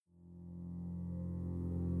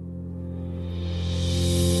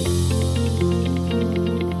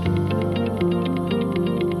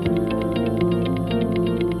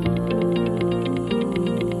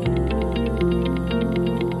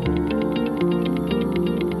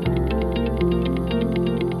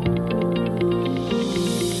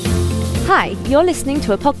Hi, you're listening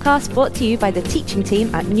to a podcast brought to you by the teaching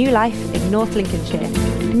team at New Life in North Lincolnshire.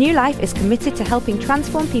 New Life is committed to helping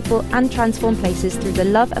transform people and transform places through the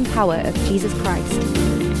love and power of Jesus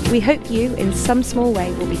Christ. We hope you, in some small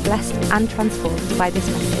way, will be blessed and transformed by this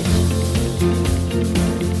message.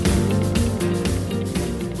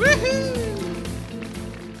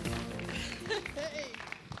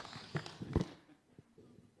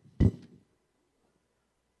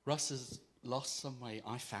 Russ has lost some weight.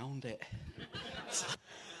 I found it.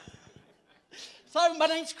 So, my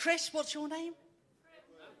name's Chris. What's your name?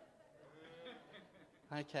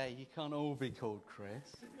 Okay, you can't all be called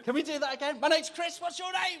Chris. Can we do that again? My name's Chris. What's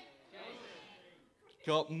your name?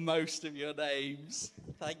 Got most of your names.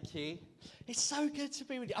 Thank you. It's so good to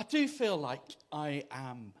be with you. I do feel like I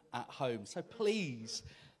am at home. So please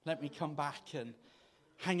let me come back and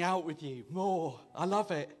hang out with you more. I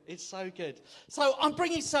love it. It's so good. So I'm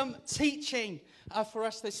bringing some teaching for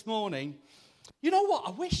us this morning. You know what?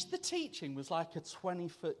 I wish the teaching was like a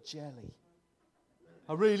 20-foot jelly.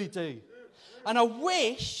 I really do. And I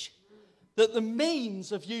wish that the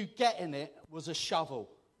means of you getting it was a shovel.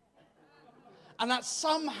 And that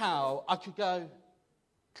somehow I could go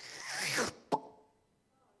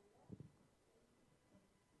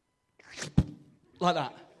like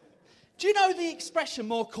that. Do you know the expression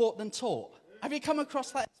more caught than taught? Have you come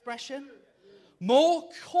across that expression? More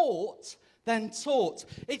caught than taught.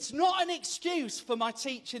 It's not an excuse for my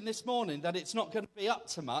teaching this morning that it's not going to be up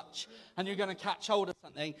to much and you're going to catch hold of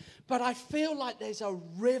something. But I feel like there's a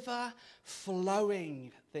river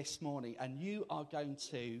flowing this morning and you are going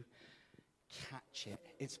to catch it.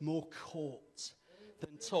 It's more caught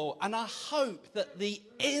than taught. And I hope that the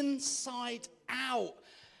inside out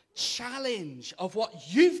challenge of what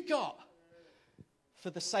you've got for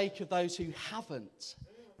the sake of those who haven't,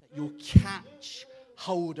 that you'll catch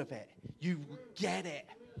hold of it. You get it.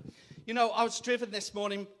 You know, I was driven this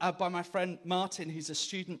morning by my friend Martin, who's a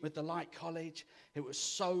student with the Light College. It was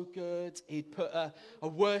so good. He'd put a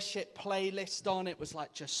worship playlist on. It was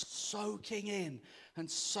like just soaking in and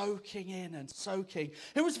soaking in and soaking.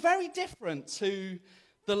 It was very different to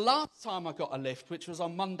the last time I got a lift, which was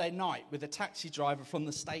on Monday night with a taxi driver from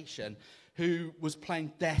the station who was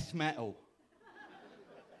playing death metal.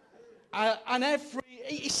 And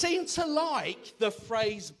he seemed to like the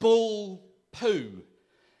phrase bull poo.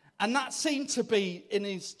 And that seemed to be in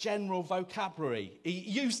his general vocabulary. He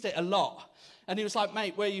used it a lot. And he was like,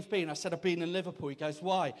 mate, where you've been? I said, I've been in Liverpool. He goes,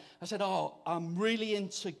 why? I said, I'm really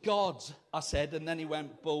into God, I said. And then he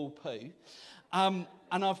went, bull poo. And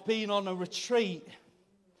I've been on a retreat.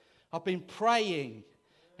 I've been praying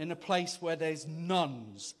in a place where there's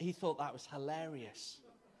nuns. He thought that was hilarious.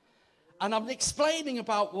 And I'm explaining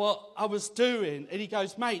about what I was doing. And he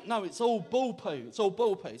goes, mate, no, it's all bull poo. It's all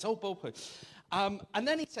bull poo. It's all bull poo. And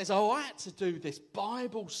then he says, I had to do this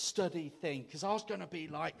Bible study thing because I was going to be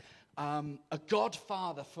like a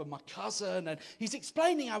godfather for my cousin. And he's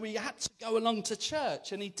explaining how he had to go along to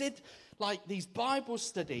church. And he did like these Bible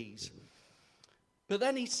studies. But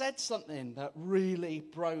then he said something that really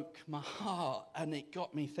broke my heart. And it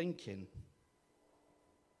got me thinking.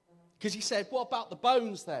 Because he said, what about the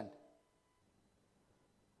bones then?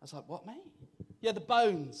 I was like, what, mate? Yeah, the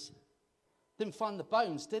bones. Didn't find the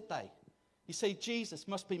bones, did they? You see, Jesus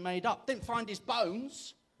must be made up. Didn't find his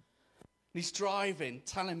bones. He's driving,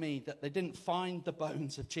 telling me that they didn't find the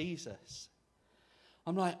bones of Jesus.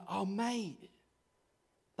 I'm like, oh, mate,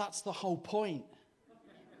 that's the whole point.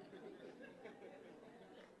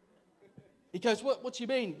 He goes, what do you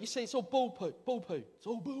mean? You see, it's all bull poo, bull poo. It's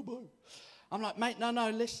all bull poo. I'm like, mate, no,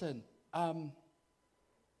 listen.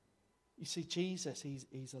 You see, Jesus,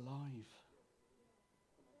 he's alive.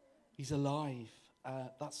 He's alive.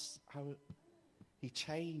 That's how he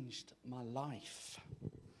changed my life.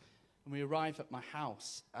 And we arrive at my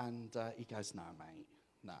house, and he goes, no, mate,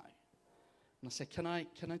 no. And I said, can I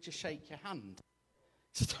just shake your hand?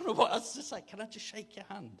 I don't know what else to say. Can I just shake your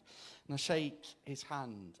hand? And I shake his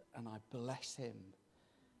hand, and I bless him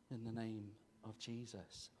in the name of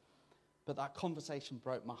Jesus. But that conversation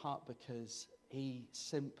broke my heart because he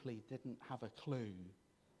simply didn't have a clue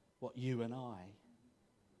what you and I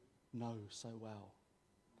know so well.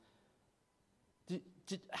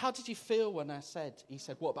 How did you feel when he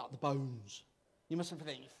said, what about the bones? You must have been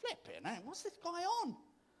thinking, flipping, what's this guy on?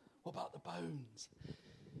 What about the bones?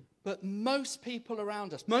 But most people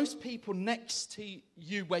around us, most people next to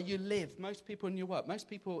you where you live, most people in your work, most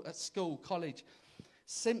people at school, college,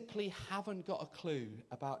 simply haven't got a clue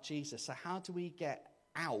about Jesus. So how do we get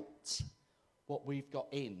out what we've got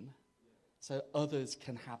in so others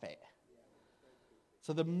can have it?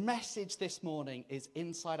 So the message this morning is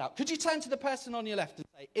inside out. Could you turn to the person on your left and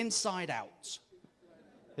say, inside out?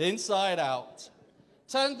 Inside out.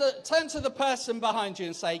 Turn to the person behind you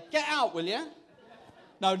and say, get out, will you?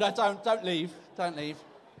 No, don't leave. Don't leave.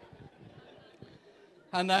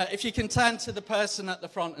 And if you can turn to the person at the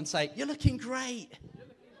front and say, you're looking great.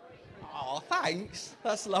 Oh, thanks.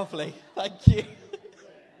 That's lovely. Thank you.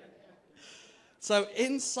 So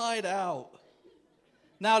inside out.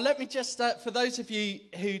 Now, let me just, for those of you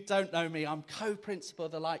who don't know me, I'm co-principal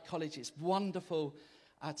of the Light College. It's wonderful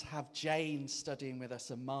to have Jane studying with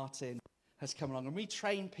us, and Martin has come along. And we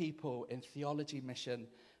train people in theology, mission,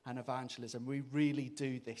 and evangelism. We really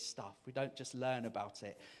do this stuff. We don't just learn about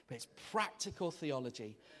it, but it's practical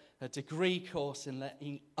theology, a degree course in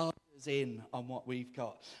letting others in on what we've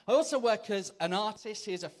got. I also work as an artist.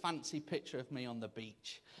 Here's a fancy picture of me on the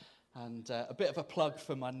beach, and a bit of a plug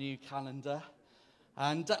for my new calendar.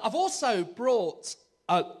 And I've also brought,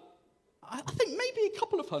 I think maybe a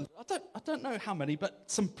couple of hundred, I don't know how many, but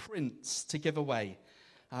some prints to give away.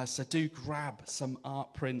 So do grab some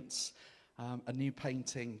art prints, a new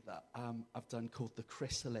painting that I've done called The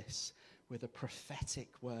Chrysalis, with a prophetic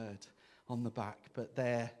word on the back. But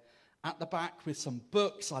they're at the back with some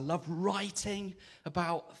books. I love writing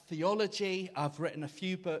about theology. I've written a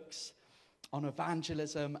few books on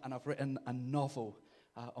evangelism, and I've written a novel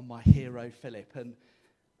on my hero, Philip, and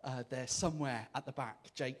they're somewhere at the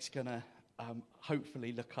back. Jake's going to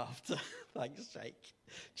hopefully look after. Thanks, Jake.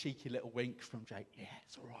 Cheeky little wink from Jake. Yeah,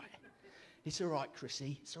 it's all right. It's all right,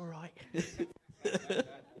 Chrissy. It's all right.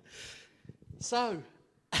 So,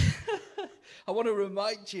 I want to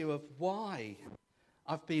remind you of why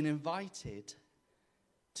I've been invited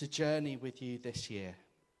to journey with you this year.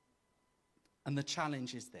 And the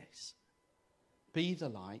challenge is this: be the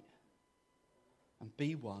light, and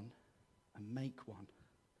be one, and make one.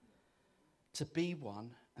 To be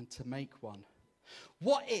one and to make one.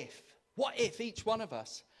 What if each one of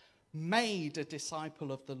us made a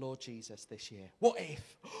disciple of the Lord Jesus this year? What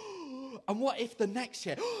if? And what if the next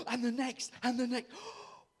year? And the next, and the next.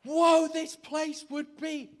 Whoa, this place would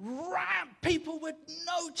be rammed. People would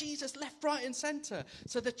know Jesus left, right, and center.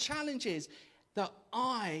 So the challenge is that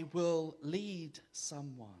I will lead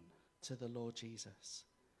someone to the Lord Jesus.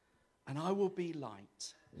 And I will be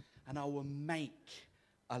light, and I will make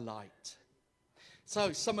a light.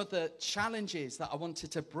 So some of the challenges that I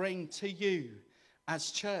wanted to bring to you as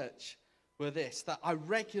church were this: that I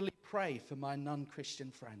regularly pray for my non-Christian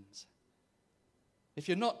friends. If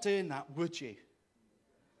you're not doing that, would you?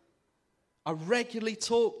 I regularly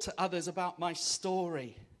talk to others about my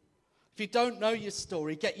story. If you don't know your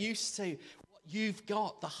story, get used to what you've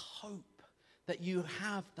got, the hope that you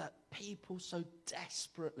have that people so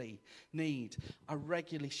desperately need. I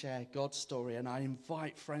regularly share God's story, and I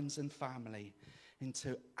invite friends and family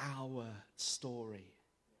into our story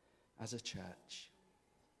as a church.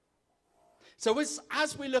 So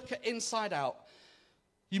as we look at Inside Out,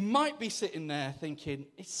 you might be sitting there thinking,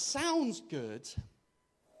 it sounds good,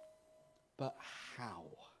 but how?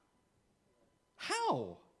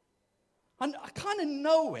 How? And I kind of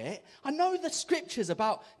know it. I know the scriptures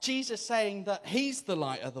about Jesus saying that he's the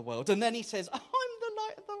light of the world. And then he says, I'm the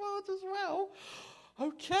light of the world as well.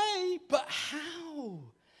 Okay, but how?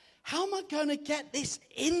 How am I going to get this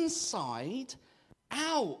inside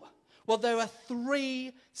out? Well, there are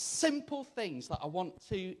 3 simple things that I want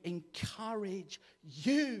to encourage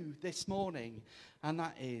you this morning. And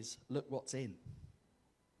that is, look what's in.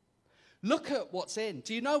 Look at what's in.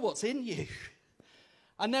 Do you know what's in you?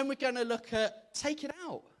 And then we're going to look at take it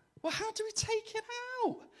out. Well, how do we take it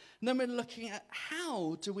out? And then we're looking at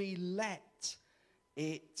how do we let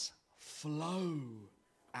it flow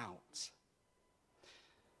out.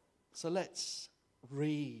 So let's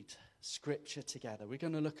read scripture together. We're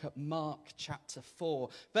going to look at Mark chapter 4,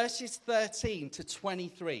 verses 13 to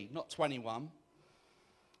 23, not 21.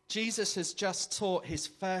 Jesus has just taught his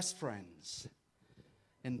first friends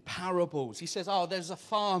in parables. He says, there's a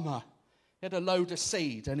farmer. He had a load of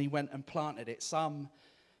seed and he went and planted it. Some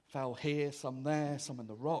fell here, some there, some in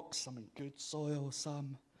the rocks, some in good soil,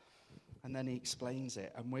 some. And then he explains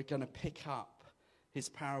it. And we're going to pick up his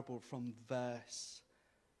parable from verse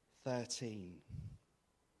 13.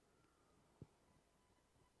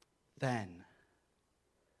 Then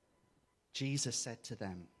Jesus said to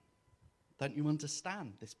them, don't you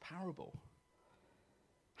understand this parable?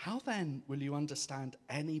 How then will you understand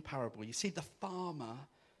any parable? You see, the farmer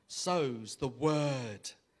sows the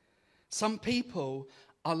word. Some people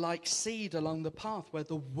are like seed along the path where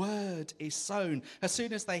the word is sown. As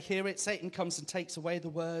soon as they hear it, Satan comes and takes away the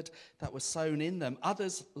word that was sown in them.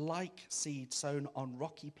 Others, like seed sown on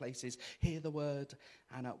rocky places, hear the word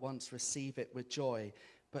and at once receive it with joy.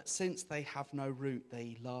 But since they have no root,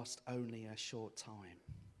 they last only a short time.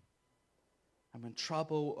 And when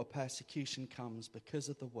trouble or persecution comes because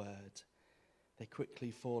of the word, they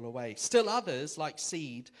quickly fall away. Still others, like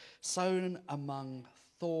seed sown among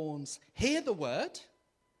thorns, hear the word,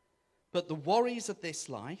 but the worries of this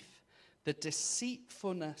life, the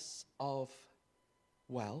deceitfulness of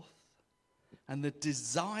wealth, and the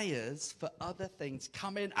desires for other things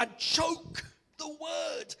come in and choke the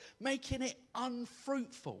word, making it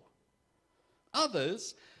unfruitful.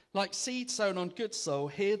 Others, like seed sown on good soil,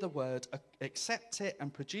 hear the word, accept it,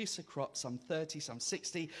 and produce a crop, some 30, some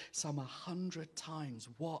 60, some 100 times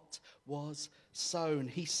what was sown.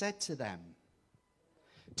 He said to them,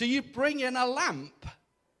 do you bring in a lamp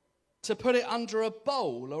to put it under a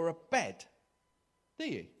bowl or a bed? Do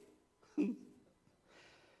you?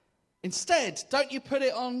 Instead, don't you put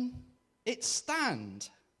it on its stand?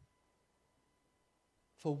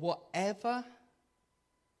 For whatever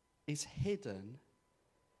is hidden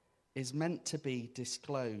is meant to be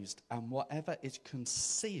disclosed, and whatever is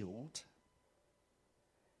concealed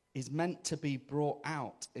is meant to be brought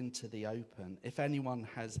out into the open. If anyone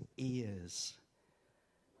has ears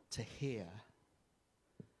to hear,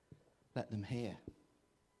 let them hear.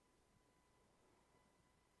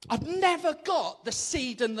 I've never got the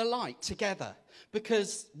seed and the light together,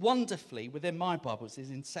 because wonderfully within my Bibles is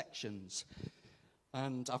in sections.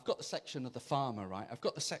 And I've got the section of the farmer, right? I've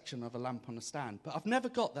got the section of a lamp on a stand. But I've never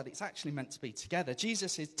got that it's actually meant to be together.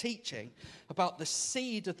 Jesus is teaching about the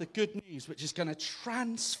seed of the good news, which is going to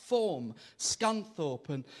transform Scunthorpe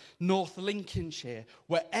and North Lincolnshire,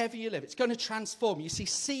 wherever you live. It's going to transform. You see,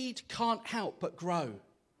 seed can't help but grow.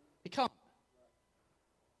 It can't.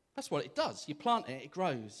 That's what it does. You plant it, it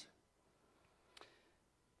grows.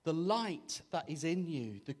 The light that is in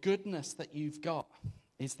you, the goodness that you've got,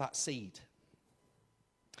 is that seed.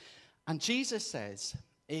 And Jesus says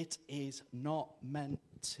it is not meant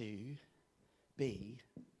to be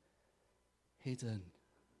hidden.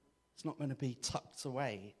 It's not meant to be tucked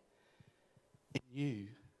away in you.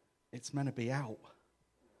 It's meant to be out.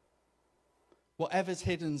 Whatever's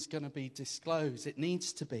hidden is going to be disclosed. It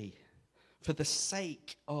needs to be, for the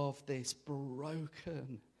sake of this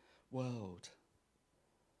broken world.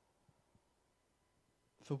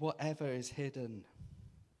 For whatever is hidden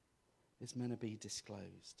is meant to be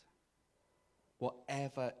disclosed.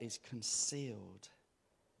 Whatever is concealed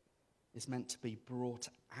is meant to be brought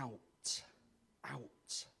out.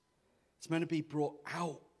 Out. It's meant to be brought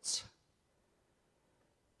out.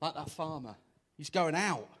 Like that farmer. He's going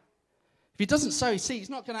out. If he doesn't sow his seed, he's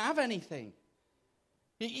not going to have anything.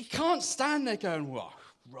 He can't stand there going, well,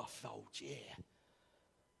 rough old year.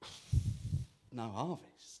 No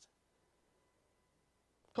harvest.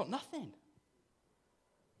 Got nothing.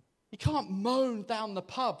 You can't moan down the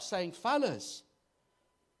pub saying, fellas,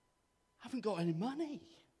 I haven't got any money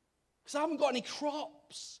because I haven't got any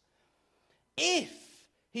crops. If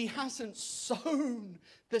he hasn't sown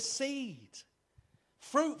the seed,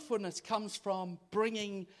 fruitfulness comes from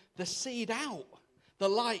bringing the seed out, the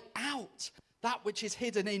light out, that which is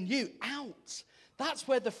hidden in you out. That's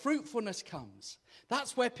where the fruitfulness comes.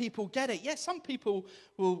 That's where people get it. Yes, some people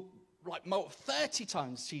will like 30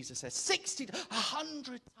 times, Jesus says, 60,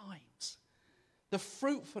 100 times. The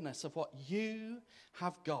fruitfulness of what you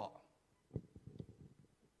have got.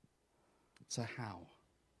 So how?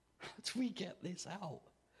 How do we get this out?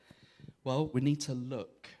 Well, we need to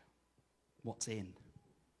look what's in.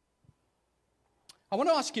 I want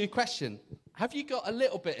to ask you a question. Have you got a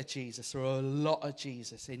little bit of Jesus or a lot of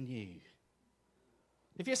Jesus in you?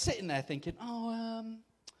 If you're sitting there thinking, I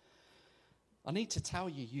need to tell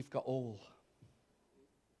you, you've got all.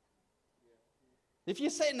 If you're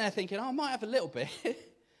sitting there thinking, I might have a little bit,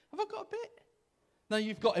 have I got a bit? No,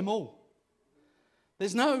 you've got him all.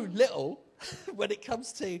 There's no little when it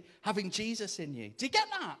comes to having Jesus in you. Do you get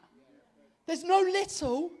that? There's no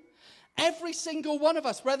little. Every single one of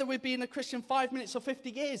us, whether we've been a Christian 5 minutes or 50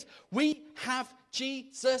 years, we have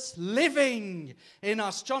Jesus living in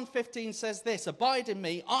us. John 15 says this, abide in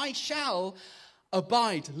me, I shall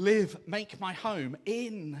abide, live, make my home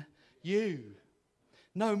in you.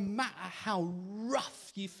 No matter how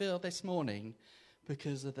rough you feel this morning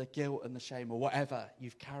because of the guilt and the shame or whatever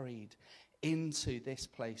you've carried into this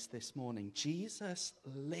place this morning, Jesus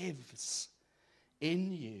lives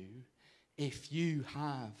in you if you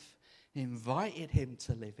have invited him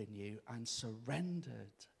to live in you and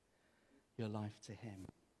surrendered your life to him.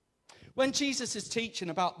 When Jesus is teaching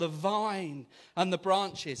about the vine and the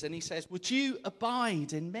branches, and he says, would you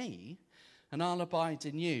abide in me and I'll abide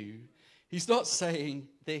in you? He's not saying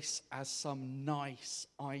this as some nice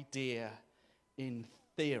idea in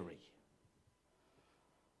theory.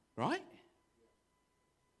 Right?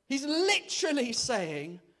 He's literally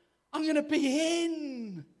saying, I'm going to be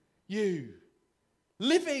in you,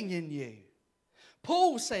 living in you.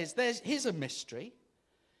 Paul says, here's a mystery.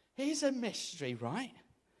 Here's a mystery, right?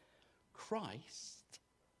 Christ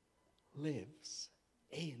lives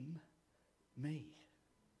in me.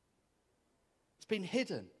 It's been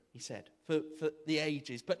hidden, he said, for the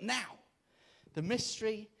ages. But now, the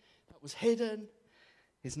mystery that was hidden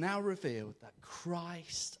is now revealed, that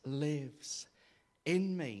Christ lives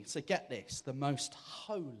in me. So get this, the most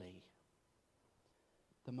holy,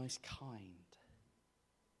 the most kind,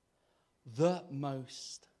 the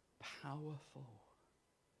most powerful,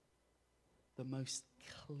 the most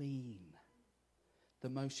clean, the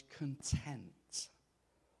most content,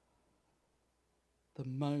 the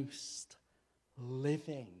most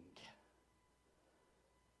living,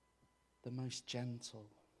 the most gentle,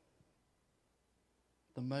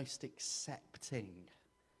 the most accepting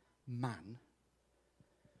man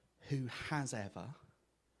who has ever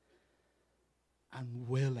and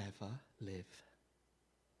will ever lives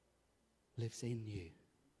in you.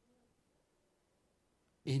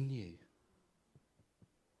 In you.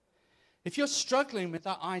 If you're struggling with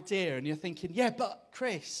that idea and you're thinking, yeah, but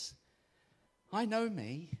Chris, I know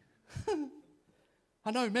me.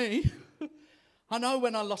 I know me. I know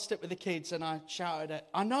when I lost it with the kids and I shouted it.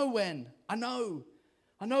 I know when I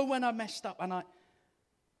messed up, and I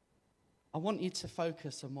want you to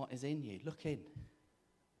focus on what is in you. Look in.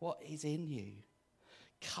 What is in you?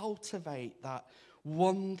 Cultivate that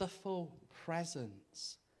wonderful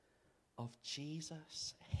presence of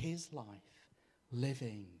Jesus, his life,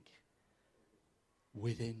 living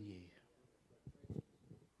within you.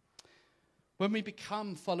 When we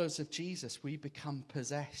become followers of Jesus, we become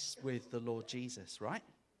possessed with the Lord Jesus, right?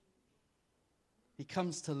 He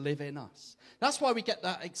comes to live in us. That's why we get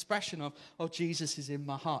that expression of, oh, Jesus is in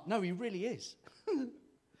my heart. No, he really is.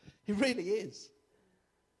 He really is.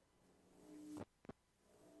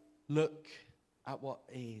 Look at what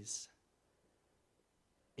is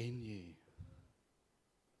in you.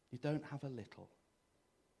 You don't have a little.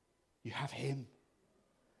 You have him.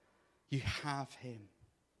 You have him.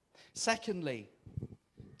 Secondly,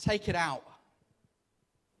 take it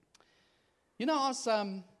You know, I was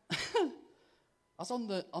on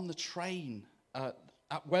the train at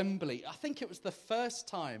Wembley. I think it was the first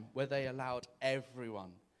time where they allowed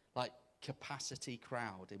everyone, like capacity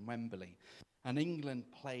crowd in Wembley. And England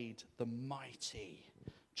played the mighty,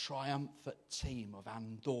 triumphant team of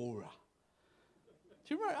Andorra.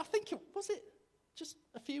 Do you remember? I think was it just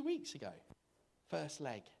a few weeks ago? First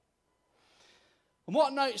leg. And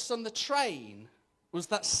what I noticed on the train was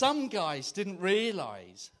that some guys didn't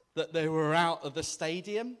realise that they were out of the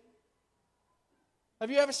stadium.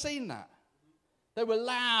 Have you ever seen that? They were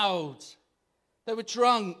loud. They were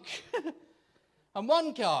drunk. And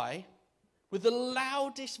one guy, with the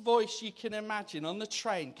loudest voice you can imagine on the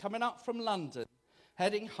train, coming up from London,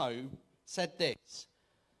 heading home, said this,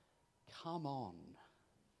 "Come on."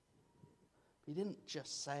 He didn't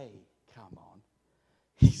just say, "Come on."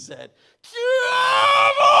 He said,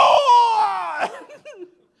 "Come on!"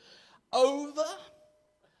 Over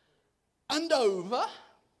and over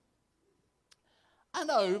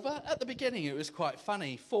and over. At the beginning, it was quite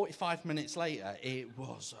funny. 45 minutes later, it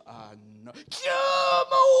was come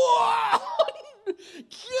on!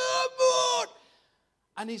 Come on!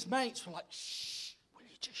 And his mates were like, "Shh, will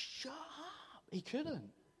you just shut up?" He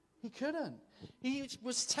couldn't. He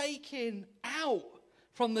was taking out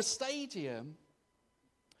from the stadium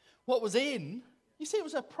what was in. You see, it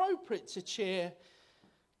was appropriate to cheer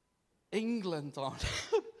England on.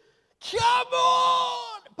 Come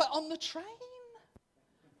on! But on the train?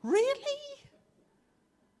 Really?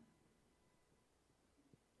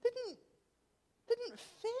 Didn't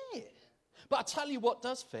fit. But I tell you what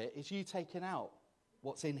does fit is you taking out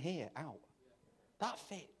what's in here out. That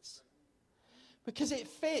fits. Because it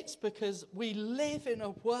fits because we live in a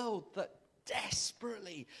world that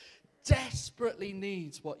desperately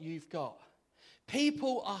needs what you've got.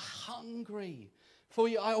 People are hungry for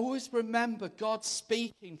you. I always remember God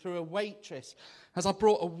speaking through a waitress as I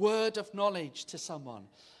brought a word of knowledge to someone.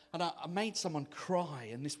 And I made someone cry.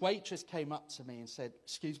 And this waitress came up to me and said,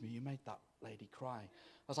 "Excuse me, you made that lady cry." I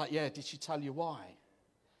was like, "Yeah, did she tell you why?"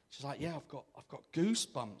 She's like, "Yeah, I've got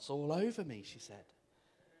goosebumps all over me," she said.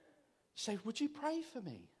 She said, "Would you pray for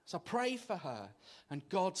me?" So I prayed for her, and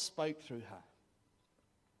God spoke through her.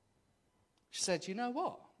 She said, you know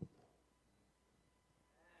what?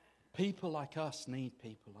 People like us need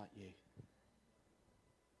people like you.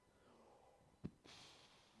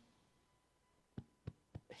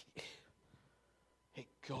 It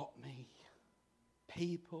got me.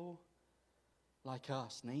 People like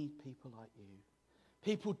us need people like you.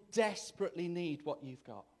 People desperately need what you've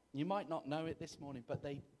got. You might not know it this morning, but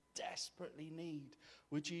they desperately need.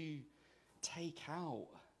 Would you take out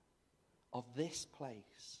of this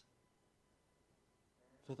place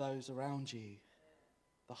for those around you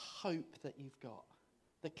the hope that you've got,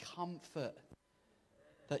 the comfort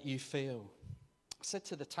that you feel? I said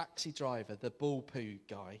to the taxi driver, the ball poo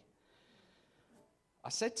guy, I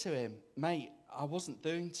said to him, mate, I wasn't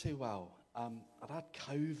doing too well. I'd had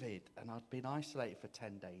COVID and I'd been isolated for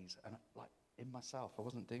 10 days. And like in myself, I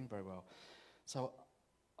wasn't doing very well. So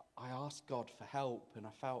I asked God for help and I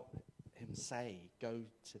felt him say, go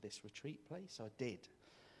to this retreat place. So I did.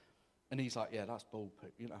 And he's like, yeah, that's ball poo.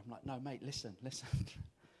 You know, I'm like, no, mate, listen.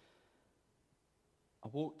 I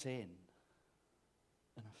walked in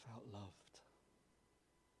and I felt loved.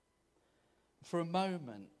 For a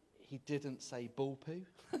moment, he didn't say ball poo.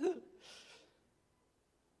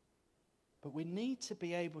 But we need to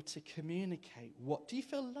be able to communicate what. Do you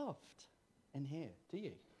feel loved in here? Do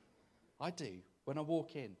you? I do. When I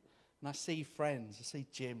walk in and I see friends, I see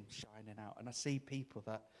Jim shining out, and I see people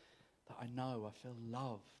that I know, I feel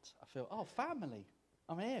loved. I feel, oh, family.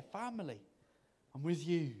 I'm here, family. I'm with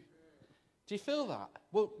you. Do you feel that?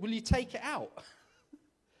 Well, will you take it out?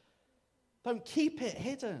 Don't keep it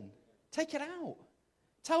hidden. Take it out.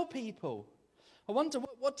 Tell people. I wonder,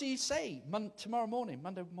 what do you say tomorrow morning,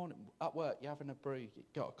 Monday morning at work, you're having a brew, you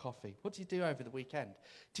got a coffee. What do you do over the weekend?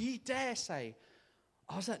 Do you dare say,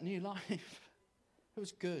 I was at New Life. It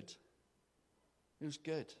was good. It was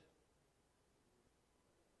good.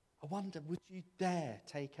 I wonder, would you dare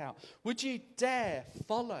take out? Would you dare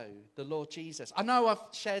follow the Lord Jesus? I know I've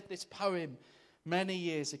shared this poem many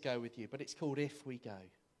years ago with you, but it's called If We Go.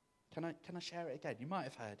 Can I share it again? You might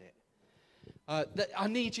have heard it. I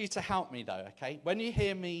need you to help me though, okay? When you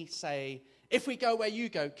hear me say, if we go where you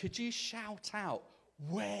go, could you shout out,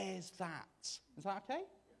 where's that? Is that okay?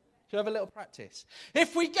 Should we have a little practice?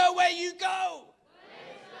 If we go where you go.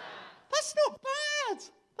 Where's that? That's not bad.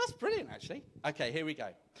 That's brilliant, actually. Okay, here we go.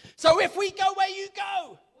 So if we go where you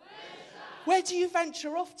go. Where do you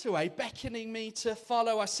venture off to, beckoning me to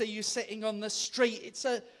follow? I see you sitting on the street.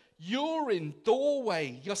 You're in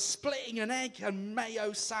doorway. You're splitting an egg and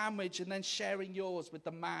mayo sandwich and then sharing yours with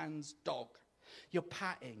the man's dog. You're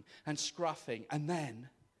patting and scruffing, and then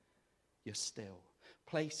you're still,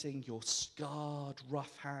 placing your scarred,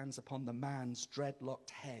 rough hands upon the man's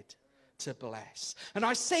dreadlocked head to bless. And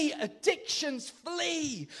I see addictions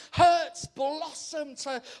flee, hurts blossom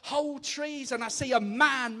to whole trees, and I see a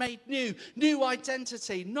man made new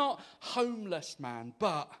identity, not homeless man,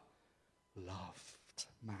 but loved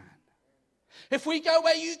man. If we go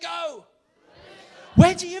where you go,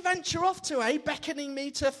 where do you venture off to, beckoning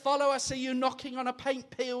me to follow? I see you knocking on a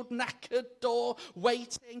paint-peeled, knackered door,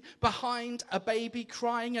 waiting behind a baby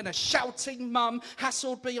crying and a shouting mum,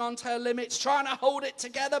 hassled beyond her limits, trying to hold it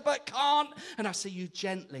together but can't. And I see you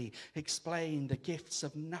gently explain the gifts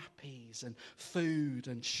of nappies and food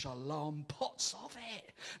and shalom, pots of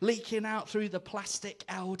it, leaking out through the plastic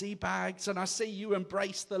Aldi bags. And I see you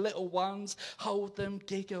embrace the little ones, hold them,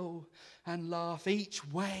 giggle and laugh. Each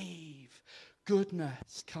wave,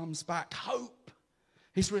 goodness comes back. Hope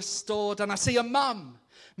is restored. And I see a mum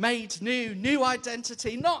made new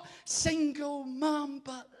identity. Not single mum,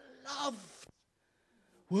 but loved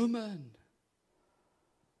woman.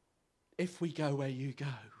 If we go where you go.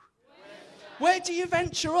 Where do you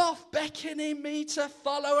venture off, beckoning me to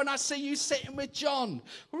follow? And I see you sitting with John.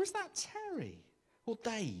 Or is that Terry or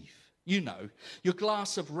Dave? You know, your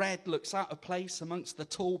glass of red looks out of place amongst the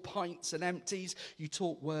tall pints and empties. You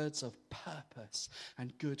talk words of purpose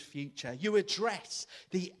and good future. You address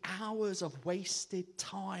the hours of wasted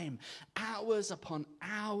time, hours upon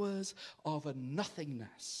hours of a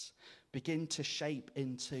nothingness begin to shape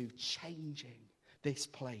into changing this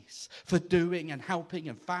place for doing and helping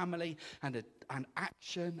and family and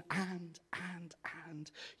action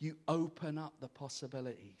and you open up the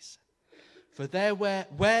possibilities. For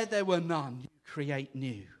where there were none, you create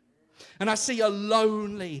new. And I see a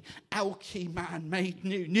lonely, elky man made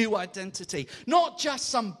new identity. Not just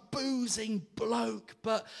some boozing bloke,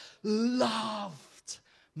 but loved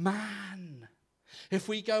man. If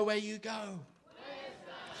we go where you go.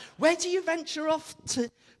 Where do you venture off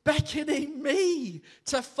to, beckoning me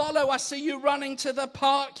to follow? I see you running to the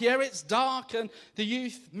park. Yeah, it's dark and the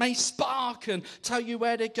youth may spark and tell you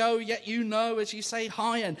where to go, yet you know as you say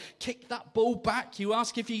hi and kick that ball back. You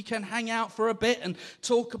ask if you can hang out for a bit and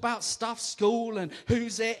talk about stuff, school and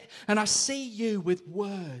who's it. And I see you with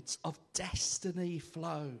words of destiny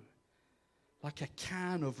flow. Like a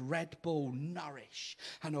can of Red Bull, nourish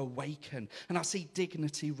and awaken. And I see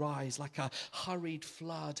dignity rise like a hurried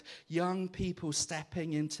flood. Young people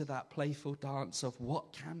stepping into that playful dance of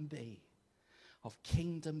what can be, of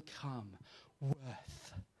kingdom come,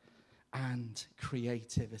 worth, and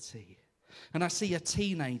creativity. And I see a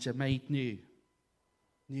teenager made new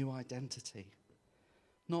identity.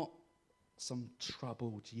 Not some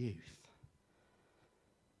troubled youth,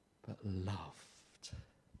 but loved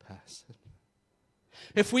person.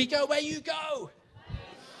 If we go where you go.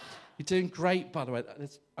 You're doing great, by the way.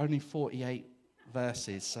 There's only 48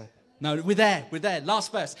 verses. So no, we're there.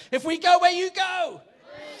 Last verse. If we go where you go.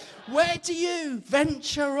 Where do you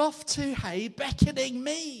venture off to, hey, beckoning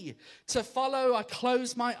me to follow? I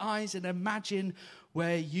close my eyes and imagine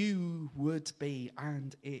where you would be,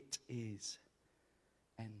 and it is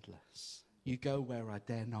endless. You go where I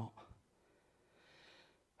dare not.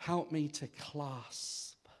 Help me to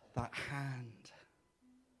clasp that hand,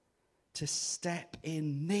 to step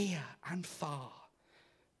in near and far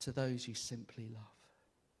to those you simply love.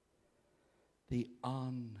 The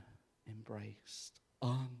unembraced,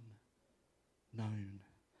 unknown,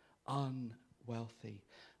 unwealthy,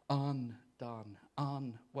 undone,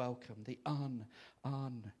 unwelcome, the un.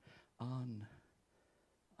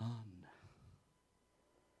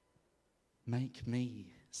 Make me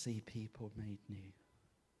see people made new.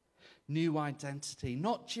 New identity,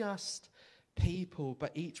 not just people,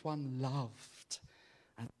 but each one loved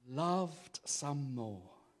and loved some more.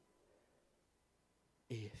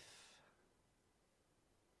 If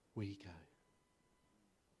we go.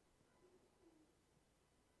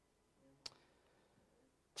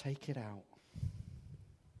 Take it out.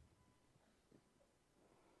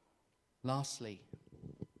 Lastly,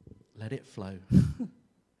 let it flow.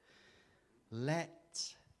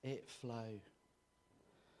 Let it flow.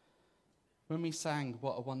 When we sang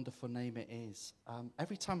What a Wonderful Name It Is,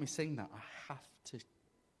 every time we sing that, I have to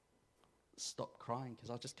stop crying because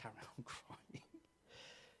I'll just carry on crying.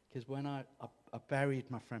 Because when I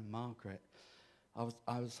buried my friend Margaret, I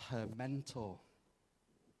was her mentor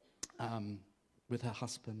with her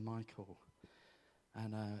husband Michael.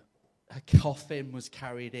 And her coffin was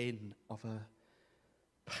carried in of a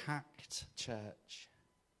packed church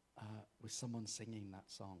with someone singing that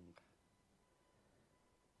song.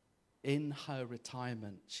 In her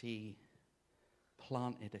retirement, she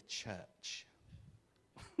planted a church.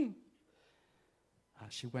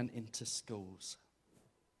 She went into schools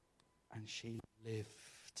and she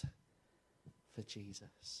lived for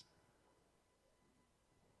Jesus.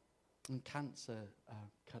 And cancer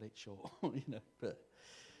cut it short,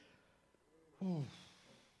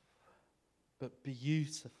 but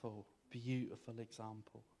beautiful, beautiful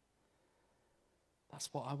example.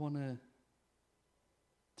 That's what I want to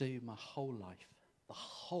do my whole life, the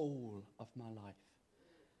whole of my life.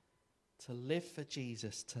 To live for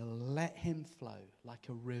Jesus, to let him flow like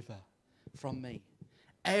a river from me.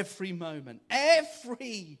 Every moment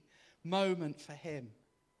for him.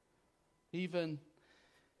 Even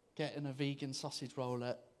getting a vegan sausage roll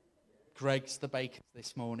at Greg's the Baker's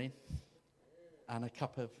this morning and a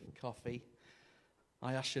cup of coffee.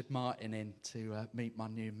 I ushered Martin in to meet my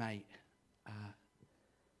new mate.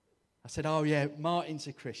 I said, oh yeah, Martin's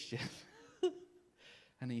a Christian.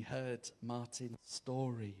 And he heard Martin's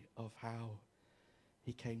story of how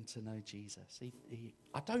he came to know Jesus.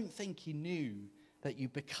 I don't think he knew that you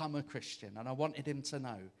become a Christian, and I wanted him to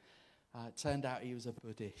know. It turned out he was a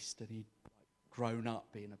Buddhist, and he'd grown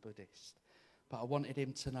up being a Buddhist. But I wanted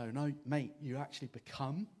him to know, no, mate, you actually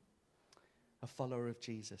become a follower of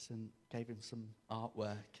Jesus, and gave him some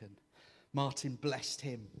artwork. And Martin blessed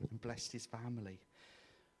him and blessed his family.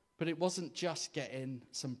 But it wasn't just getting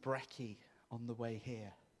some brekkie on the way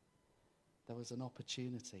here. There was an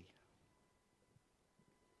opportunity.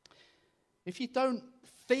 If you don't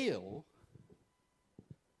feel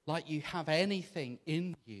like you have anything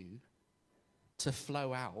in you to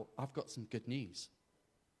flow out, I've got some good news.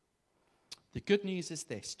 The good news is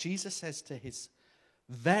this. Jesus says to his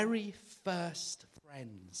very first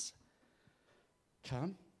friends,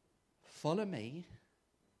 come, follow me,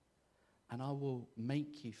 and I will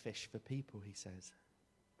make you fish for people, he says.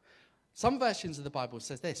 Some versions of the Bible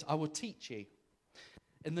says this, I will teach you.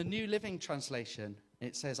 In the New Living Translation,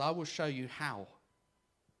 it says, I will show you how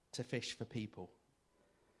to fish for people.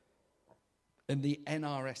 In the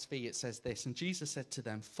NRSV, it says this, and Jesus said to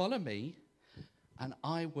them, follow me, and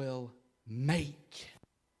I will make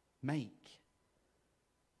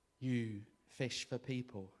you fish for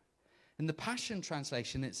people. In the Passion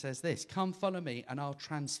Translation, it says this, come follow me, and I'll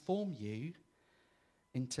transform you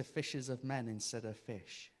into fishers of men instead of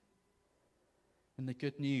fish. In the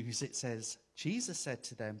Good News, it says, Jesus said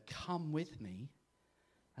to them, come with me,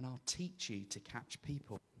 and I'll teach you to catch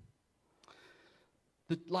people.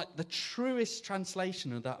 The truest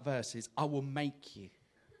translation of that verse is, I will make you.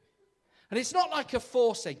 And it's not like a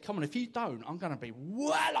forcing, come on, if you don't, I'm going to be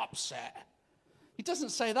well upset. He doesn't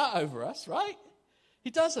say that over us, right? He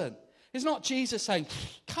doesn't. It's not Jesus saying,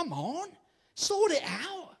 come on, sort it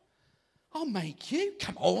out. I'll make you.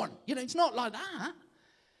 Come on. It's not like that.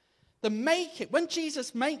 When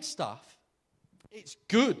Jesus makes stuff, it's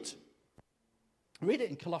good. Read it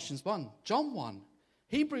in Colossians 1, John 1,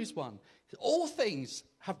 Hebrews 1. All things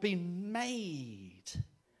have been made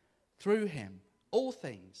through him. All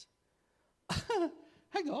things.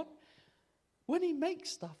 Hang on. When he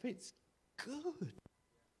makes stuff, it's good.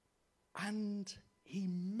 And he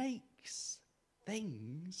makes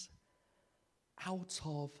things out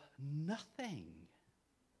of nothing.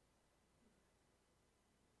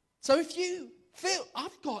 So if you feel,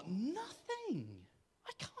 I've got nothing,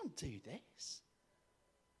 I can't do this.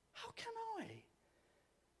 How can I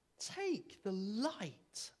take the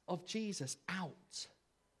light of Jesus out?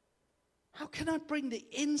 How can I bring the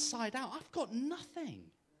inside out? I've got nothing.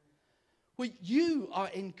 Well, you are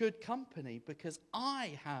in good company because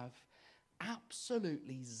I have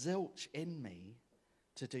absolutely zilch in me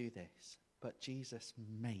to do this. But Jesus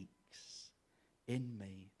makes in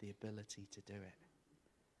me the ability to do it.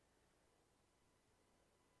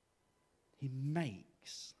 He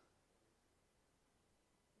makes.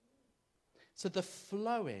 So the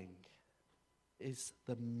flowing is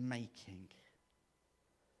the making.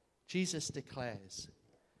 Jesus declares,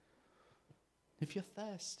 if you're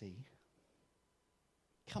thirsty,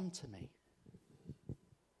 come to me.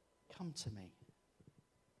 Come to me.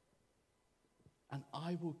 And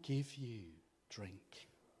I will give you drink.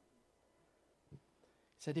 He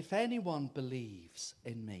said, if anyone believes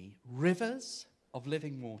in me, rivers of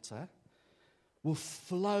living water will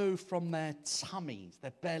flow from their tummies,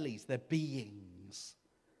 their bellies, their beings.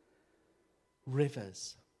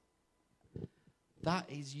 Rivers. That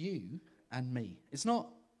is you and me. It's not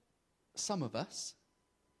some of us.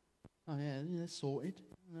 Oh yeah, they're sorted.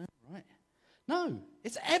 Right. No,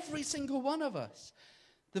 it's every single one of us.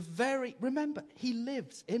 Remember, he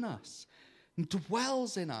lives in us and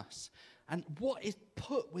dwells in us. And what is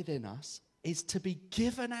put within us is to be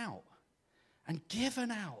given out and given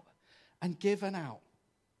out and given out.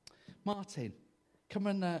 Martin, come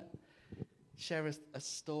and share a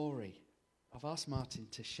story. I've asked Martin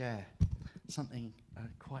to share something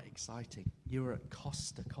quite exciting. You were at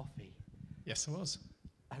Costa Coffee. Yes, I was.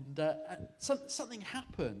 And something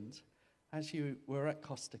happened as you were at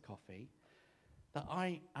Costa Coffee that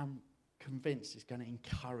I am convinced is going to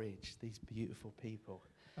encourage these beautiful people.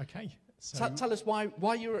 Okay. So Tell us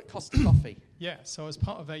why you were at Costa Coffee. Yeah, so I was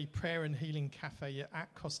part of a prayer and healing cafe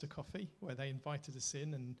at Costa Coffee where they invited us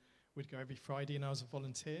in, and we'd go every Friday, and I was a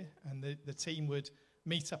volunteer, and the team would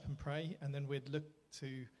meet up and pray, and then we'd look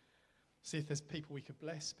to see if there's people we could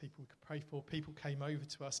bless, people we could pray for. People came over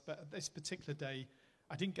to us, but this particular day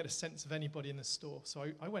I didn't get a sense of anybody in the store, so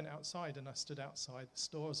I went outside and I stood outside the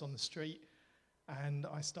store. I was on the street and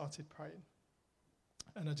I started praying,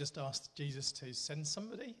 and I just asked Jesus to send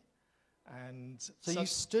somebody. And so you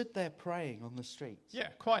stood there praying on the street? Yeah,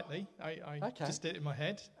 quietly. I just did it in my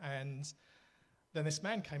head. And then this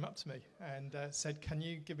man came up to me and said, can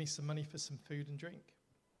you give me some money for some food and drink?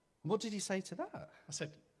 What did you say to that? I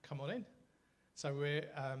said, come on in. So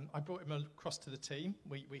I brought him across to the team.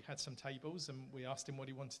 We had some tables, and we asked him what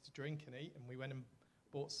he wanted to drink and eat, and we went and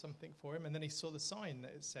bought something for him. And then he saw the sign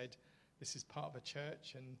that it said, this is part of a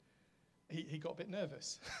church, and he got a bit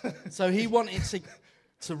nervous. So he wanted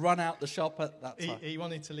to run out the shop at that time? He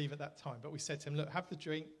wanted to leave at that time, but we said to him, look, have the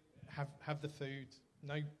drink, have the food,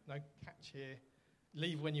 no catch here,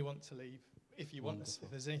 leave when you want to leave. If you want us,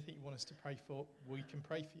 if there's anything you want us to pray for, we can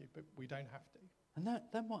pray for you, but we don't have to. And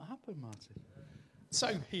then what happened, Martin?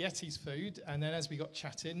 So he ate his food, and then as we got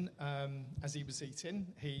chatting, as he was eating,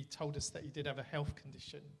 he told us that he did have a health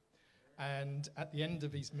condition. And at the end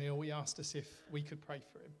of his meal, he asked us if we could pray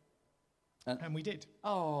for him. And we did.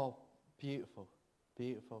 Oh, beautiful.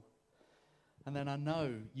 Beautiful. And then I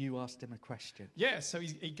know you asked him a question. Yeah, so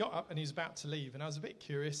he got up and he was about to leave, and I was a bit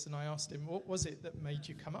curious, and I asked him, what was it that made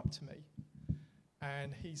you come up to me?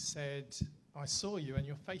 And he said, I saw you and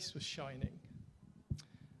your face was shining.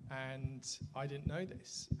 And I didn't know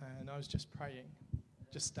this. And I was just praying,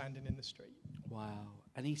 just standing in the street. Wow.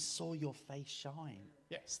 And he saw your face shine.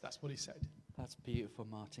 Yes, that's what he said. That's beautiful,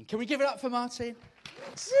 Martin. Can we give it up for Martin?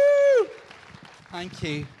 Yes. Woo! Thank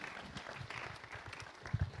you.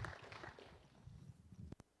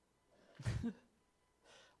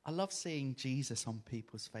 I love seeing Jesus on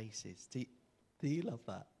people's faces. Do you love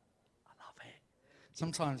that? I love it.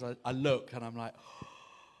 Sometimes I look and I'm like, oh,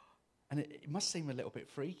 and it must seem a little bit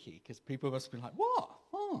freaky because people must be like, what?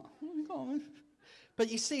 Oh my God.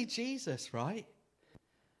 But you see Jesus, right?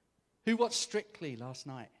 Who watched Strictly last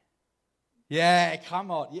night? Yeah,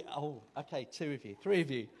 come on. Yeah, oh, okay, 2 of you, 3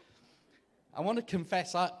 of you. I want to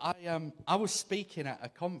confess, I was speaking at a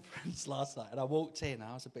conference last night, and I walked in,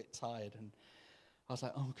 I was a bit tired, and I was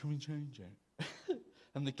like, oh, can we change it?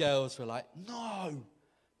 And the girls were like, no,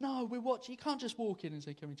 we're watching. You can't just walk in and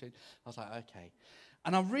say, can we change? I was like, okay.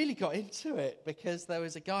 And I really got into it, because there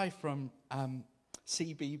was a guy from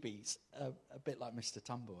CBeebies, a bit like Mr.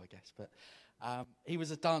 Tumble, I guess, but he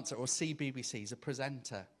was a dancer, or CBBC, he's a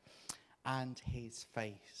presenter. And his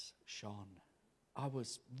face shone. I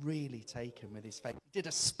was really taken with his face. He did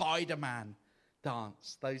a Spider-Man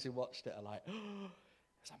dance. Those who watched it are like, oh,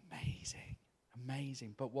 it was amazing,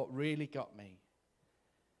 amazing. But what really got me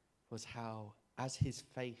was how, as his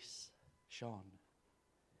face shone,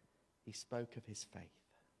 he spoke of his faith.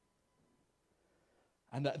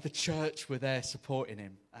 And the church were there supporting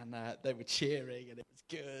him, and they were cheering, and it was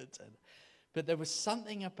good. But there was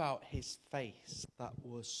something about his face that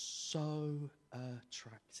was so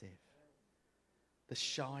attractive. The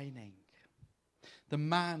shining. The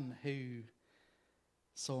man who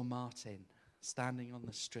saw Martin standing on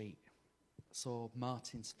the street, saw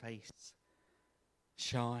Martin's face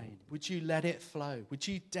shine. Would you let it flow? Would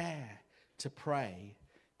you dare to pray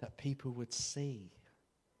that people would see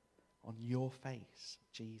on your face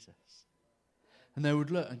Jesus? And they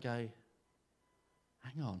would look and go,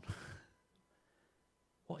 hang on.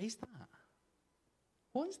 What is that?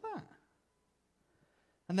 What is that?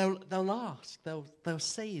 And they'll ask, they'll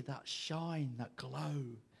see that shine, that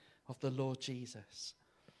glow of the Lord Jesus.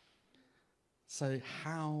 So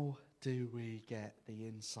how do we get the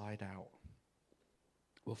inside out?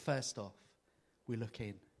 Well, first off, we look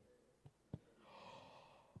in.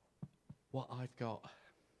 What I've got,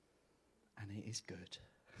 and it is good.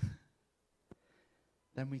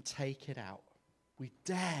 Then we take it out. We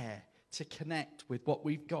dare to connect with what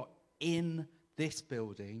we've got in this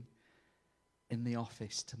building, in the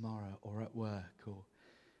office tomorrow, or at work, or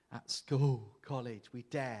at school, college. We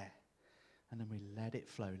dare, and then we let it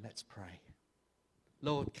flow. Let's pray.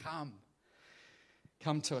 Lord, come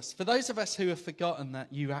to us. For those of us who have forgotten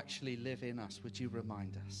that you actually live in us, would you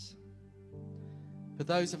remind us? For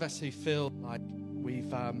those of us who feel like we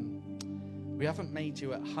haven't made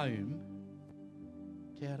you at home,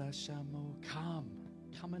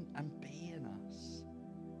 come and be in us.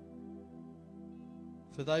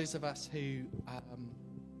 For those of us who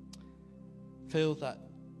feel that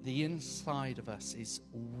the inside of us is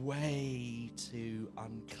way too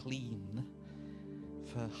unclean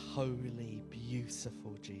for holy,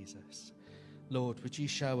 beautiful Jesus, Lord, would you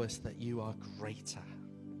show us that you are greater?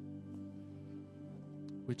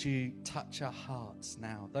 Would you touch our hearts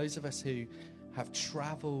now? Those of us who have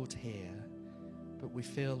traveled here, but we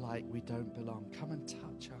feel like we don't belong, come and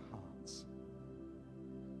touch our hearts.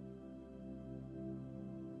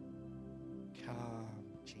 Come,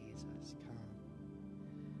 Jesus, come.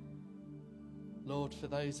 Lord, for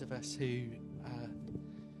those of us who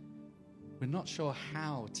we're not sure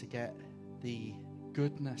how to get the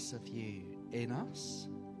goodness of you in us,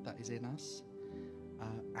 that is in us,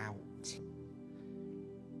 out.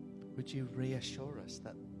 Would you reassure us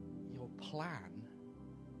that your plan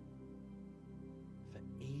for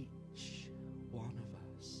each one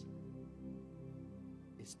of us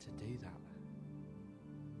is to do that?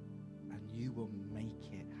 And you will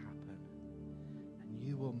make it happen. And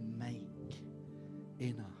you will make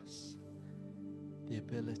in us the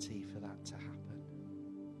ability for that to happen.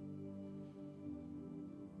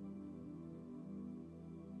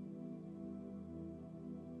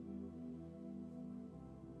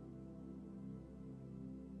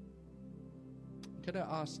 I'm going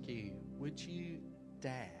to ask you, would you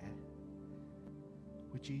dare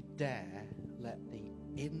let the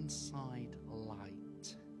inside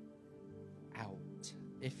light out?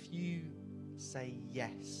 If you say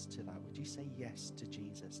yes to that, would you say yes to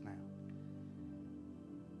Jesus now?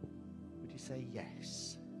 Would you say,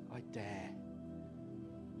 yes, I dare?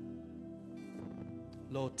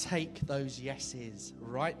 Lord, take those yeses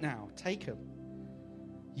right now. Take them.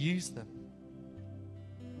 Use them.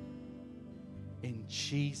 In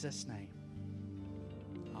Jesus' name.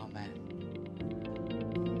 Amen.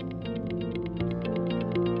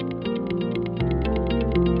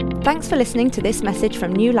 Thanks for listening to this message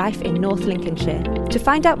from New Life in North Lincolnshire. To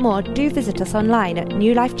find out more, do visit us online at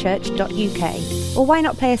newlifechurch.uk. Or why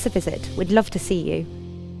not pay us a visit? We'd love to see you.